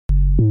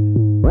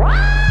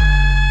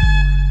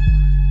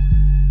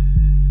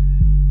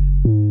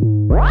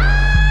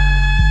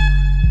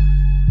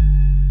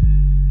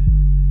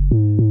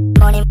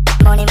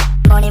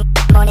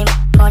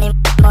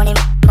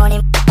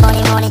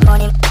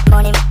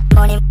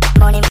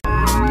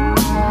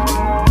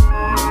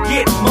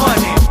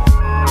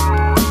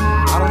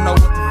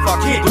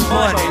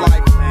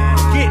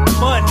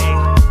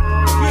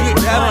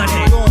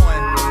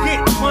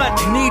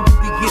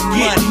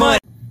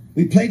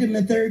We played them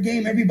in the third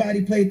game.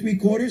 Everybody played three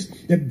quarters.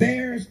 The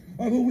Bears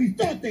are who we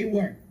thought they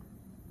were.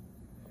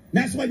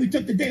 That's why we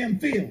took the damn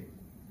field.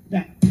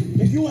 Now,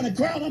 if you want to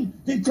crown them,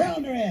 then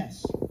crown their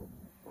ass.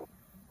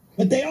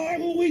 But they are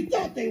who we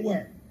thought they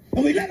were.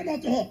 And we let them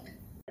off the hook.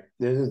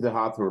 This is the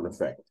Hawthorne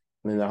effect.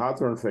 I mean, the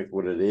Hawthorne effect,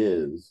 what it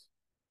is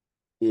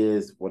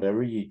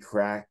whatever you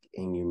track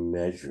and you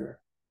measure,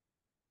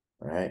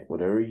 right?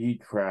 Whatever you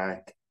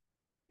track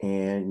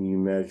and you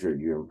measure,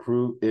 you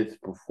improve its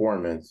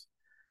performance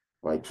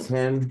by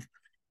 10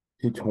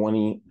 to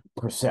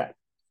 20%.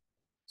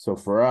 So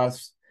for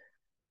us,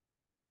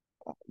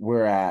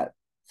 we're at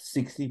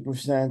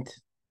 60%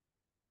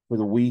 for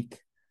the week.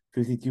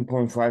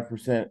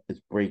 52.5%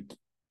 is break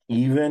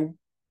even.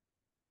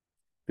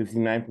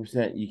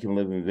 59% you can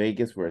live in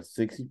Vegas. We're at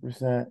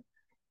 60%.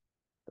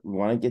 We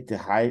want to get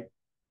to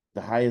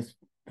the highest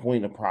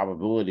point of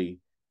probability,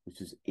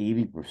 which is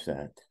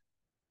 80%.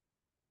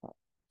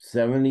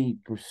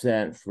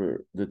 70%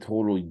 for the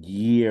total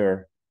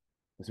year.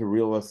 It's a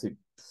realistic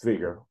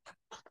figure.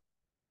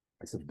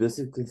 It's a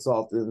business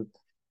consultant,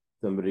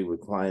 somebody with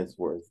clients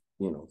worth,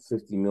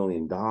 $50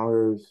 million,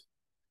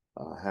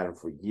 had them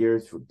for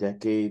years, for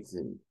decades,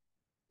 and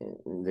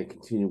the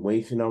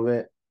continuation of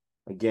it.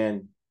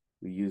 Again,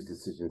 we use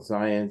decision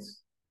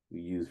science,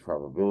 we use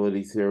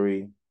probability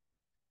theory,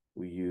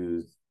 we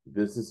use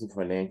business and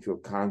financial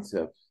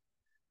concepts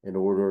in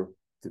order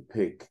to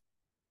pick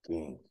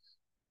games.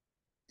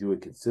 Do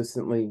it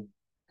consistently,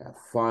 have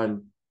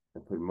fun,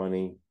 and put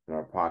money in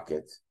our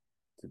pockets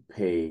to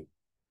pay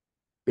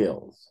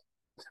bills,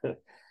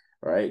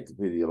 right? To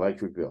pay the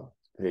electric bill,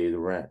 to pay the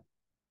rent,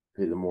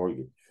 pay the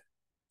mortgage,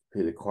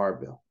 pay the car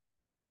bill,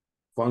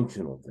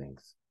 functional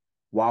things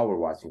while we're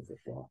watching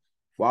football,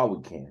 while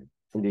we can.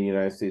 In the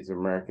United States of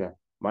America,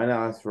 might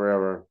not last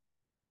forever,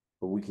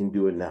 but we can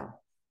do it now,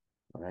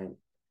 all right?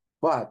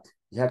 But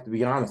you have to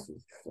be honest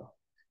with yourself.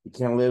 You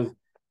can't live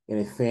in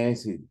a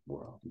fantasy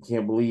world. You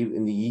can't believe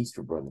in the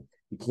Easter Bunny.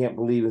 You can't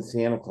believe in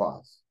Santa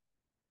Claus.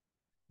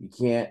 You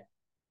can't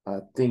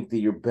think that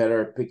you're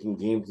better at picking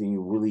games than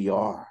you really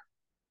are.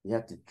 You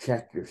have to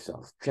check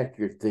yourself, check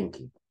your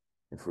thinking.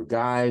 And for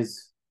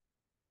guys,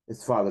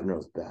 it's Father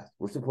knows best.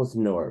 We're supposed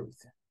to know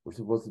everything. We're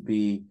supposed to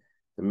be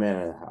the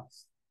man of the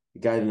house. The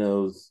guy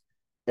knows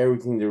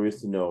everything there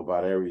is to know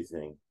about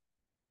everything.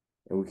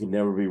 And we can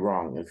never be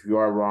wrong. If you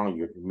are wrong,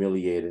 you're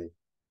humiliated,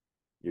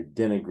 you're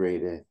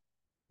denigrated,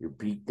 you're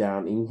beat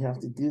down, and you have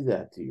to do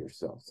that to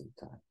yourself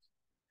sometimes.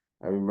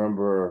 I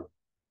remember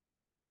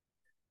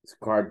this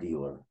car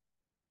dealer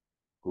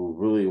who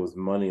really was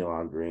money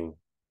laundering,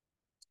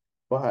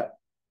 but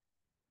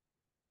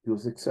he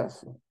was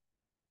successful.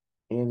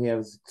 And he had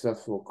a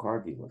successful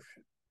car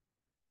dealership.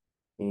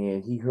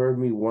 And he heard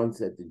me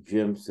once at the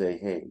gym say,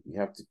 hey, you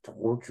have to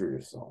torture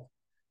yourself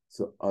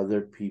so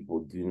other people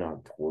do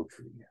not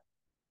torture you.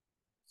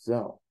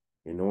 So,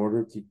 in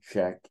order to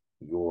check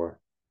your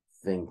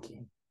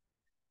thinking,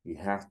 you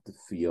have to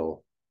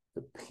feel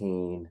the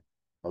pain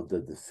of the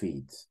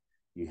defeats.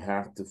 You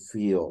have to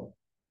feel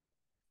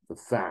the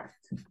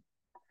fact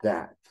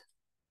that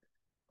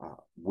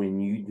when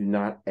you do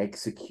not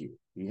execute,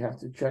 you have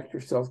to check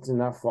yourself to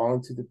not fall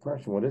into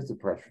depression. What is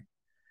depression?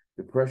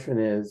 Depression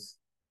is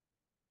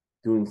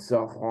doing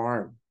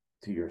self-harm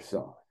to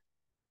yourself.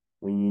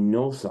 When you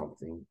know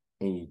something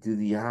and you do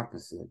the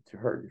opposite to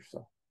hurt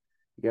yourself.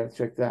 You got to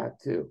check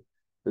that too.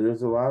 So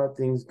there's a lot of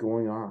things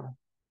going on.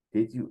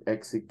 Did you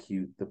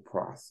execute the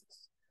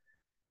process?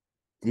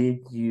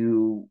 Did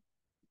you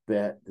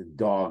bet the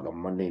dog on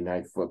Monday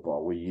Night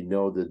Football where you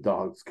know the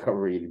dogs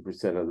cover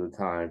 80% of the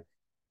time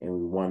and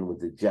we won with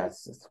the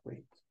Jets this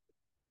week?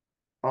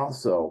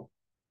 Also,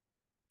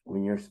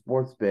 when you're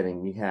sports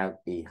betting, you have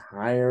a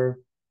higher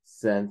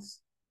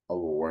sense of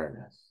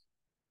awareness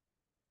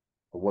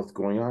of what's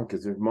going on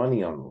because there's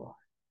money on the line.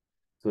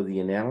 So the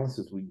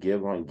analysis we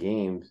give on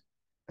games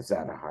is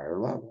at a higher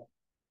level,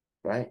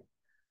 right?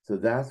 So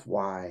that's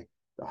why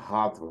the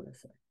Hawthorne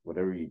effect,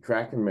 whatever you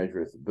track and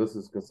measure as a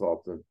business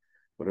consultant,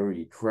 whatever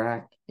you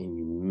track and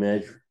you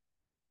measure,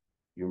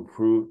 you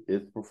improve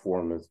its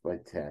performance by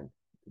 10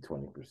 to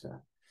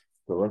 20%.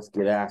 So let's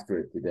get after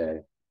it today.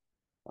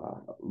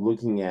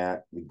 Looking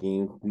at the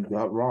games you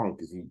got wrong,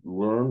 because you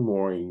learn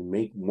more and you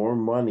make more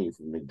money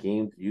from the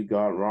games you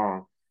got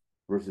wrong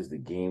versus the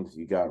games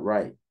you got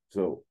right.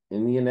 So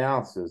in the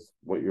analysis,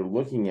 what you're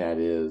looking at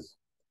is,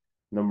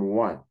 number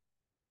one,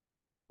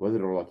 was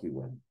it a lucky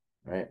win,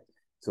 right?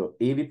 So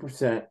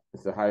 80%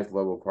 is the highest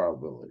level of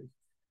probability.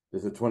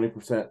 There's a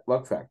 20%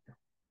 luck factor.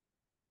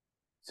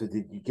 So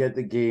did you get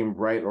the game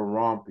right or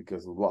wrong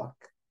because of luck?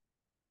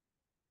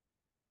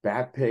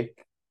 bad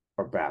pick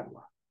or bad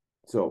luck.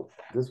 So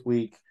this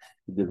week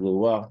we did really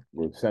well.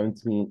 We're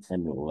 17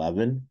 and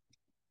 11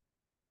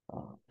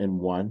 and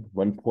one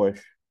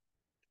push,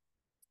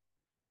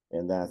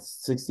 and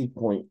that's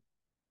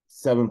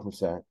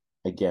 60.7%.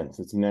 Again,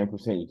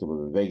 59% you can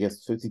live in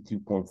Vegas.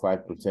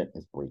 52.5%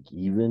 is break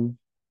even.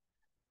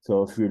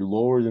 So if you're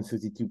lower than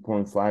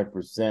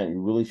 52.5%,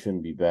 you really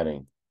shouldn't be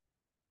betting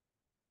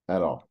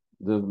at all.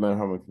 It doesn't matter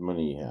how much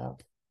money you have.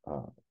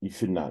 You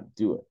should not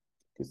do it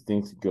because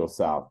things go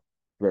south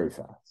very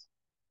fast.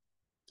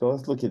 So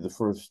let's look at the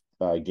first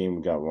game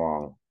we got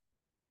wrong.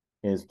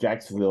 It's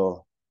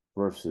Jacksonville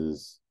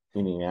versus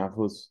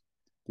Indianapolis.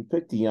 We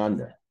picked the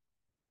under.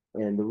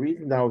 And the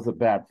reason that was a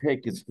bad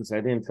pick is because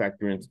I didn't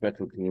factor in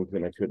special teams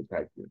and I should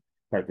have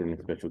factored in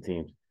special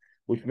teams,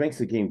 which makes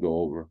the game go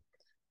over.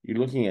 You're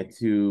looking at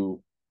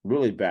two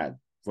really bad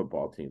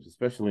football teams,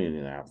 especially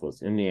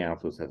Indianapolis.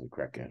 Indianapolis has a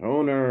crackhead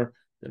owner.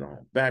 They don't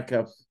have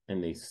backups,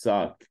 and they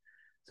suck.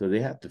 So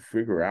they have to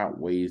figure out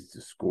ways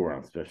to score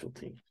on special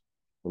teams.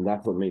 And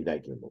that's what made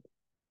that game over.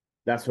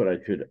 That's what I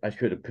should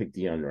have picked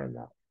the under on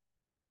that.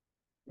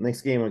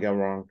 Next game I got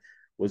wrong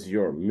was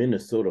your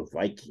Minnesota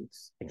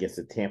Vikings against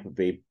the Tampa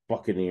Bay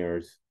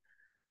Buccaneers.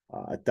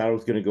 I thought it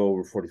was going to go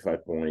over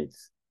 45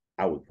 points.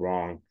 I was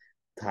wrong.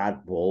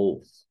 Todd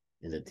Bowles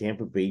and the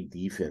Tampa Bay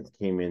defense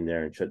came in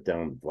there and shut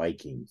down the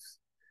Vikings,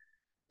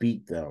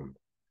 beat them.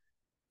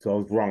 So I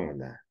was wrong on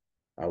that.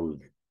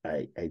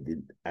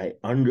 I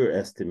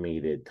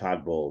underestimated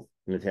Todd Bowles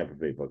and the Tampa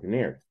Bay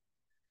Buccaneers.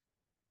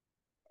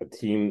 A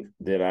team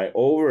that I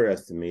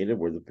overestimated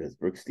were the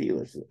Pittsburgh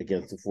Steelers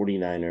against the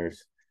 49ers.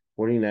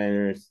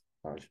 49ers,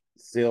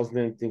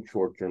 salesmen think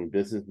short-term,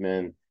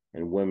 businessmen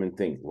and women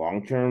think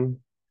long-term.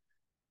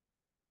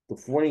 The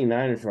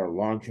 49ers are a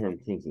long-term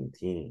thinking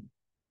team.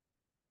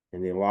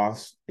 And they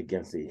lost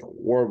against a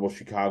horrible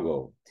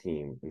Chicago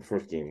team in the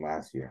first game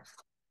last year.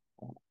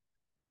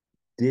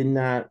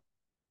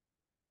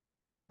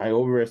 I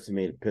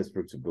overestimated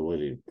Pittsburgh's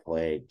ability to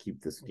play,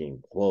 keep this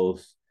game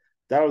close.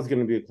 That was going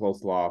to be a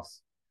close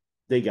loss.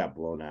 They got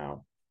blown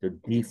out. Their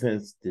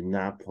defense did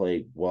not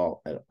play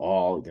well at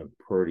all against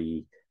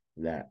Purdy,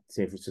 that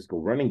San Francisco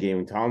running game.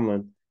 And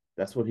Tomlin,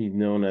 that's what he's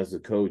known as a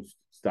coach,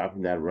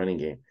 stopping that running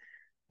game.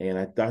 And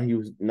I thought he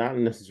was not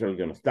necessarily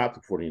going to stop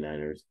the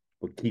 49ers,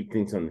 but keep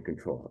things under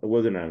control. It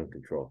wasn't under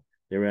control.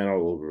 They ran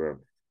all over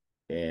him.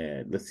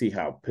 And let's see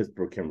how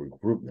Pittsburgh can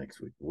regroup next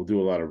week. We'll do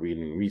a lot of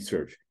reading and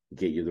research,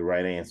 get you the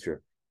right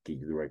answer, get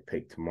you the right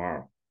pick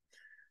tomorrow.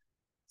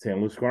 San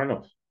Luis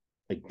Cardinals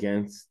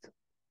against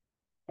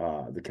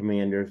the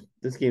Commanders.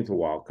 This game's a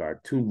wild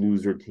card. Two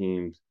loser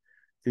teams.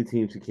 Two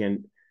teams who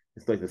can't,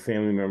 it's like the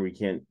family member you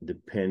can't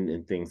depend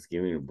in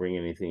Thanksgiving to bring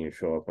anything and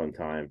show up on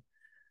time.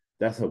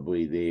 That's how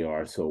bleed they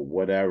are. So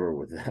whatever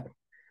with that.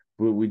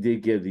 But we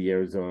did give the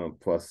Arizona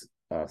plus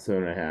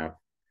 7.5.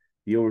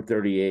 The over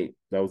 38,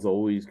 that was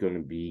always going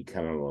to be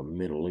kind of a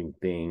middling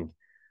thing.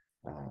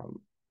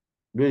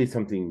 Really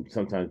something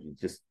sometimes you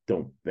just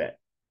don't bet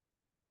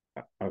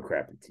on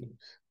crappy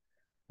teams.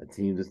 A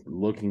team that's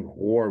looking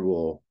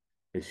horrible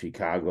is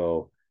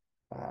Chicago.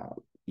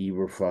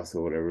 Eberfluss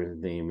or whatever his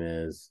name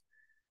is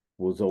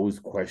was always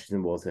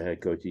questionable as a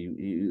head coach.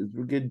 He was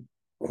a good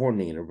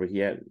coordinator, but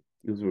he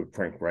was with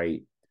Frank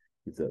Wright.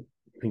 He's a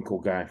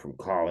Pinko guy from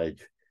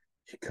college.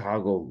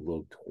 Chicago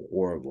looked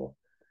horrible.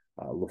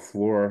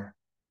 LaFleur,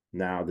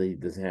 now that he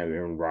doesn't have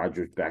Aaron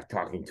Rodgers back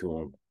talking to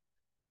him,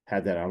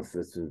 had that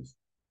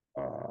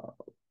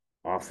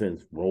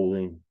offense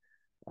rolling.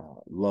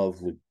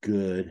 Love looked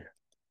good.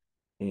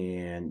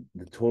 And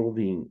the total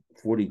being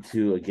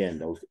 42, again,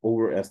 that was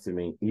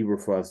overestimating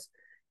Eberfluss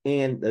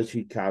and the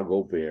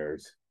Chicago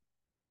Bears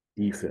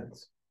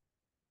defense.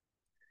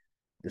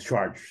 The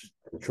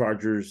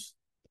Chargers,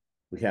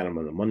 we had them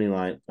on the money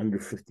line, under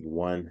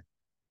 51.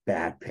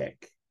 Bad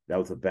pick. That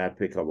was a bad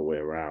pick all the way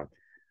around.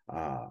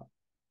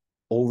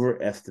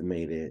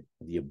 Overestimated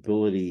the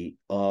ability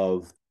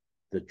of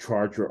the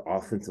Charger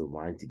offensive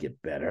line to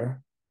get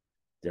better.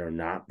 They're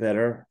not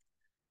better.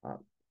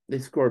 They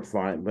scored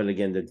fine, but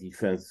again, the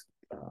defense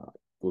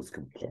was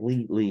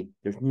completely.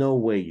 There's no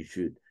way you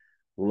should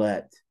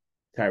let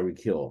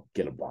Tyreek Hill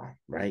get a bomb,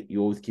 right?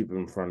 You always keep him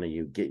in front of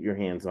you, get your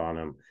hands on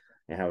him,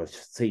 and have a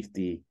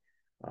safety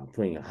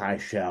playing a high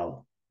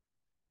shell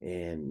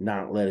and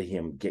not letting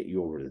him get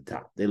you over the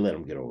top. They let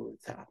him get over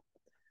the top.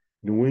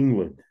 New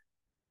England,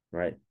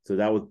 right? So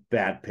that was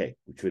bad pick.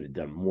 We should have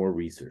done more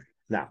research.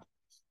 Now,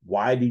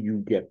 why do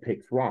you get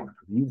picks wrong?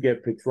 You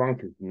get picks wrong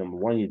because, number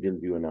one, you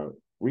didn't do enough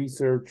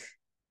research,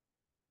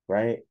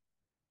 right?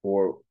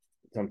 Or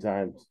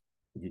sometimes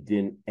you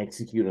didn't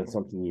execute on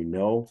something you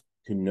know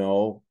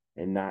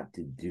and not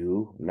to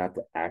do, not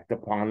to act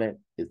upon it.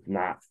 It's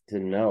not to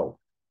know.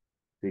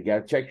 So you got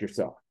to check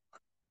yourself,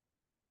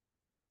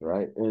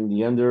 right? And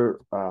the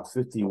under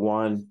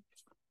 51,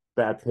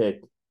 bad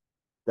pick,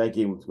 that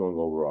game was going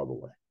over all the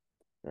way,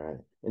 right?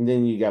 And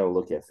then you got to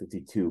look at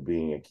 52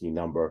 being a key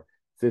number.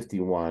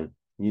 51,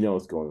 you know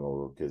it's going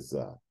over because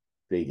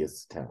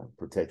Vegas kind of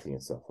protecting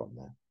itself on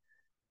that.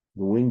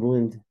 New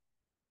England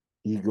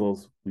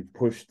Eagles, we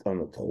pushed on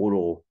the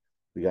total.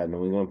 We got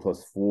New England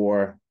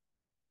 +4.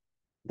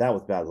 That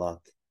was bad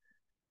luck.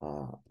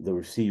 The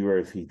receiver,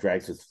 if he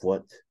drags his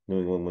foot, New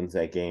England wins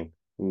that game.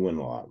 We win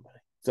a lot of money.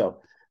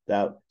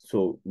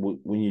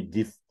 When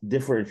you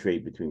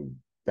differentiate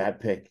between bad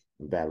pick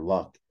and bad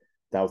luck,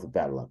 that was a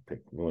bad luck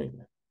pick, New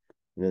England.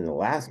 And then the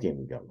last game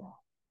we got wrong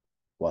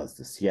was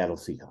the Seattle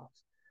Seahawks.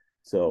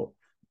 So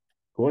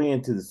going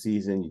into the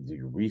season, you do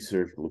your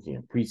research, looking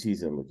at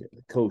preseason, look at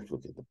the coach,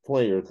 look at the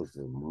players, look at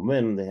the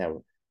momentum they have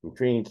in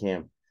training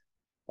camp.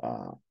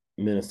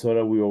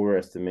 Minnesota, we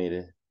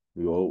overestimated.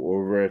 We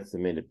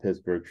overestimated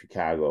Pittsburgh,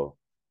 Chicago,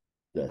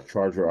 the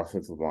Charger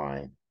offensive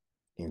line,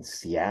 and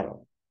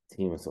Seattle,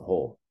 team as a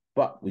whole.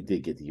 But we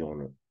did get the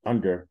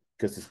under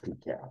because it's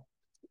Pete Carroll.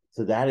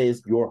 So that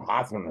is your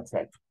Hawthorne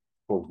effect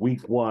for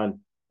week 1.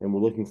 And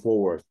we're looking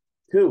forward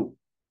to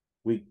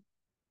week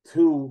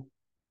 2.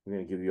 We're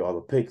going to give you all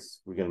the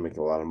picks. We're going to make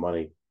a lot of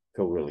money.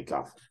 Feel really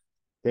confident.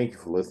 Thank you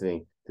for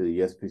listening to the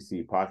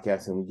SPC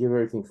podcast. And we give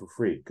everything for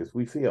free because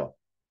we feel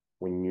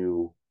when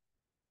you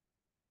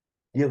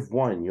give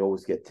 1, you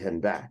always get 10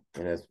 back.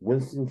 And as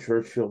Winston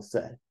Churchill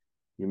said,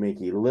 you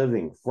make a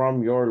living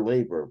from your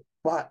labor,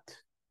 but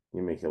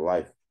you make a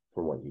life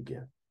from what you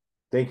give.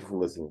 Thank you for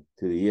listening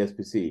to the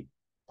ESPC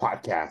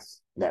Podcast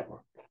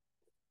Network.